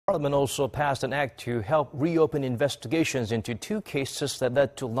Parliament also passed an act to help reopen investigations into 2 cases that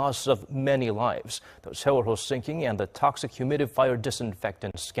led to loss of many lives, the Sewol sinking and the toxic humidifier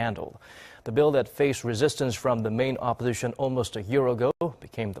disinfectant scandal. The bill that faced resistance from the main opposition almost a year ago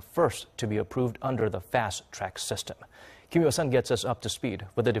became the first to be approved under the fast-track system. Kim Yo-san gets us up to speed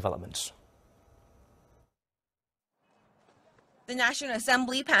with the developments. The National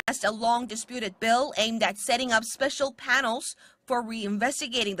Assembly passed a long-disputed bill aimed at setting up special panels for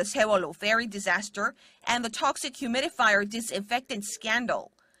reinvestigating the Sewol ferry disaster and the toxic humidifier disinfectant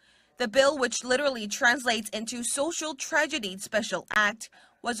scandal. The bill, which literally translates into Social Tragedy Special Act,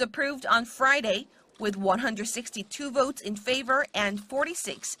 was approved on Friday with 162 votes in favor and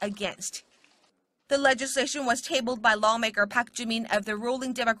 46 against. The legislation was tabled by lawmaker Park Ju-min of the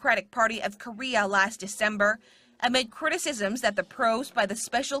ruling Democratic Party of Korea last December, amid criticisms that the probes by the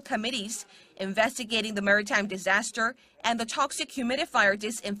special committees investigating the maritime disaster and the toxic humidifier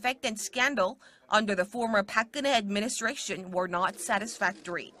disinfectant scandal under the former Park Geun-hye administration were not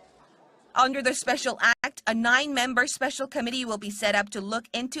satisfactory. Under the special act, a 9-member special committee will be set up to look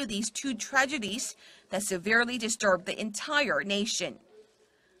into these 2 tragedies that severely disturbed the entire nation.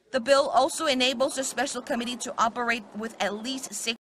 The bill also enables the special committee to operate with at least 6